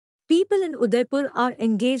People in Udaipur are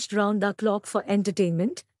engaged round the clock for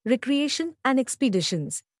entertainment, recreation, and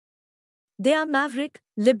expeditions. They are maverick,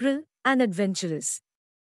 liberal, and adventurous.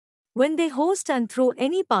 When they host and throw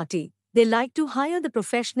any party, they like to hire the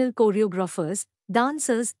professional choreographers,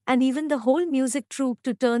 dancers, and even the whole music troupe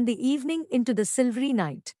to turn the evening into the silvery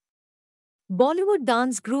night. Bollywood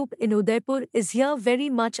dance group in Udaipur is here very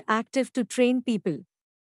much active to train people.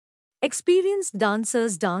 Experienced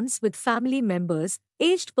dancers dance with family members,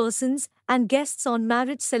 aged persons, and guests on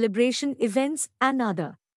marriage celebration events and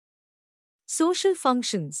other social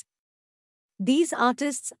functions. These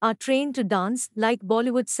artists are trained to dance like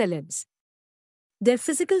Bollywood celebs. Their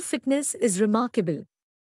physical fitness is remarkable.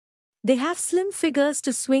 They have slim figures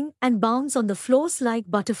to swing and bounce on the floors like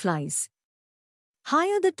butterflies.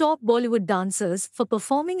 Hire the top Bollywood dancers for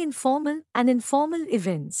performing in formal and informal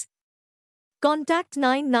events. Contact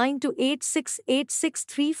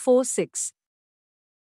 9928686346.